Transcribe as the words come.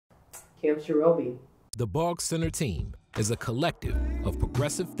Kim Sherobbi. The Boggs Center team is a collective of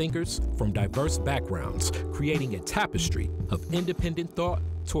progressive thinkers from diverse backgrounds, creating a tapestry of independent thought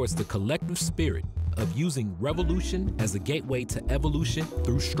towards the collective spirit of using revolution as a gateway to evolution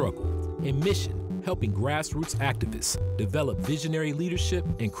through struggle. In mission, helping grassroots activists develop visionary leadership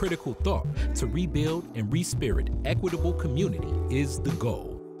and critical thought to rebuild and respirit equitable community is the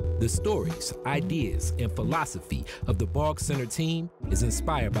goal. The stories, ideas, and philosophy of the Boggs Center team is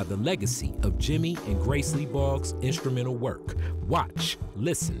inspired by the legacy of Jimmy and Grace Lee Boggs' instrumental work. Watch,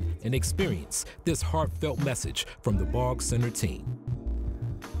 listen, and experience this heartfelt message from the Boggs Center team.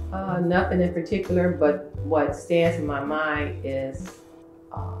 Nothing in particular, but what stands in my mind is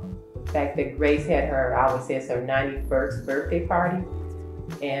the fact that Grace had I always say it's her 91st birthday party.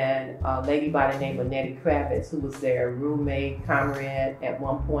 And a lady by the name of Nettie Kravitz, who was their roommate, comrade. At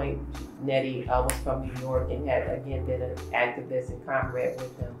one point, Nettie was from New York and had again been an activist and comrade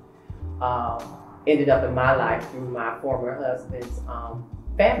with him. Ended up in my life through my former husband's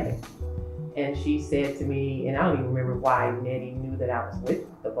family. And she said to me, and I don't even remember why Nettie knew that I was with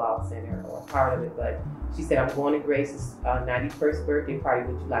the Boggs Center or part of it, but she said, I'm going to Grace's 91st birthday party,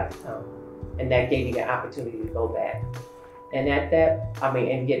 would you like to come? And that gave me the opportunity to go back. And at that,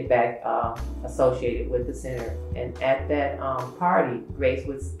 and get back associated with the center. And at that party, Grace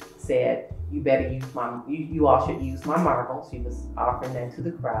said, you better use you all should use my marbles. She was offering that to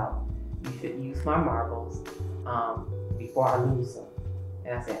the crowd. You should use my marbles before I lose them.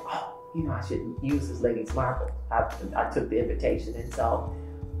 And I said, I shouldn't use this lady's marbles. I took the invitation. And so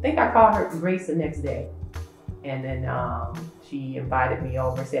I think I called her Grace the next day. And then she invited me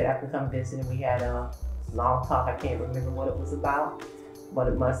over, said I could come visit, and we had a long talk. I can't remember what it was about, but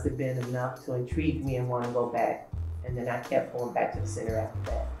it must have been enough to intrigue me and want to go back. And then I kept going back to the center after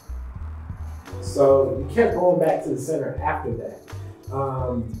that. So you kept going back to the center after that.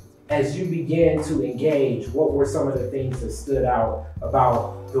 As you began to engage, what were some of the things that stood out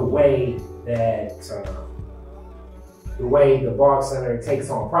about the way that the Boggs Center takes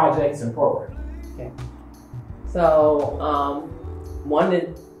on projects and programs? Okay. So one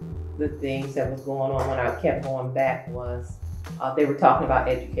of the things that was going on when I kept going back was they were talking about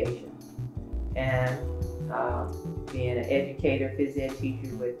education, and being an educator, phys ed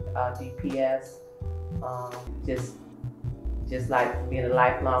teacher with DPS, just like being a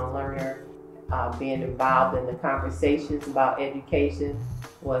lifelong learner, being involved in the conversations about education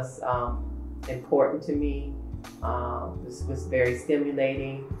was important to me. This was very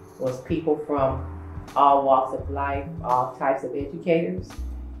stimulating. Was people from all walks of life, all types of educators.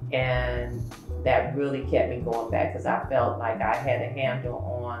 And that really kept me going back because I felt like I had a handle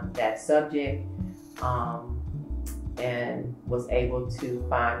on that subject and was able to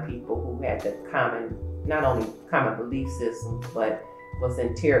find people who had the not only common belief systems, but was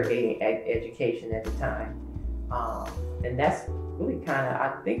interrogating education at the time. And that's really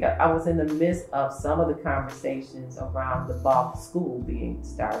I think I was in the midst of some of the conversations around the Boggs School being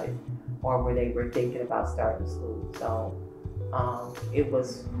started, or where they were thinking about starting school. So it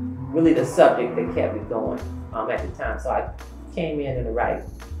was really the subject that kept me going at the time. So I came in at the right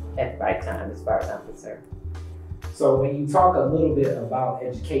time as far as I'm concerned. So when you talk a little bit about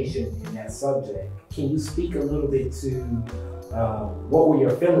education in that subject, can you speak a little bit to what were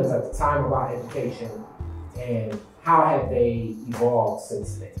your feelings at the time about education and how have they evolved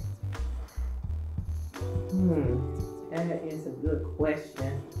since then? That is a good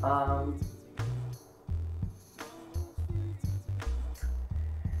question.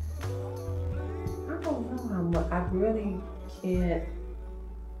 I really can't.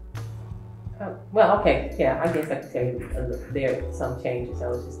 Okay, yeah, I guess I could tell you there are some changes. I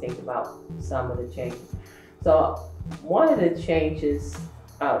was just thinking about some of the changes. So one of the changes,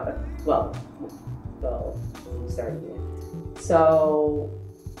 let me start again. So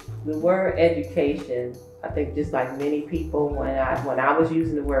the word education, I think just like many people, when I was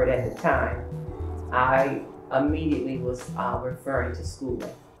using the word at the time, I immediately was referring to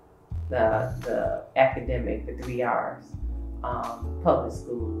schooling. The academic, the 3 R's, public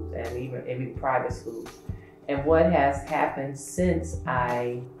schools, and even private schools. And what has happened since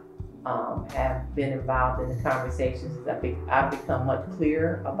I have been involved in the conversations is I've become much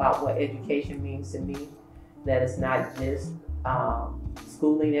clearer about what education means to me, that it's not just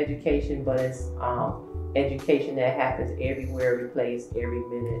schooling education, but it's education that happens everywhere, every place, every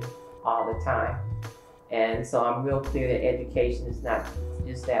minute, all the time. And so I'm real clear that education is not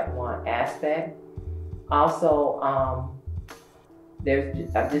just that one aspect. Also,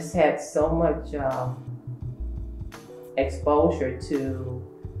 I've just had so much exposure to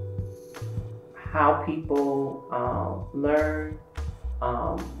how people learn,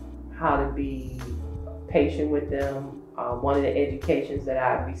 how to be patient with them. One of the educations that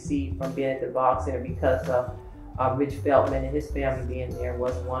I received from being at the Boggs Center because of Rich Feldman and his family being there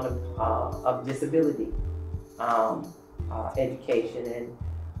was one of disability education. And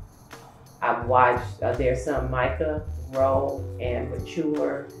I've watched their son Micah grow and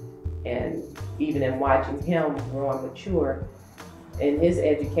mature, and even in watching him grow and mature in his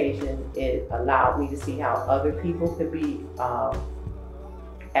education, it allowed me to see how other people could be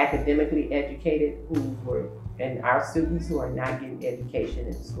academically educated and our students who are not getting education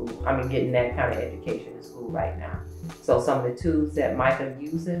in school. I mean, getting that kind of education in school right now. So some of the tools that Micah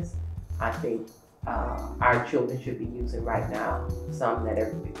uses, I think our children should be using right now, some that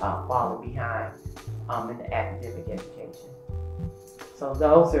are falling behind in the academic education. So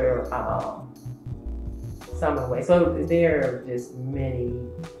those are some of the ways. So there are just many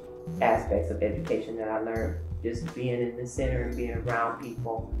aspects of education that I learned just being in the center and being around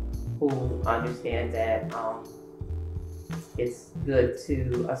people who understand that it's good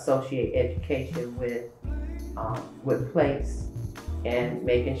to associate education with place, and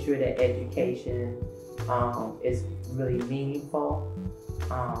making sure that education is really meaningful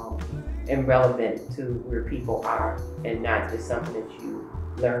and relevant to where people are, and not just something that you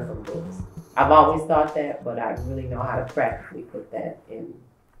learn from books. I've always thought that, but I really know how to practically put that in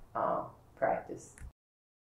practice.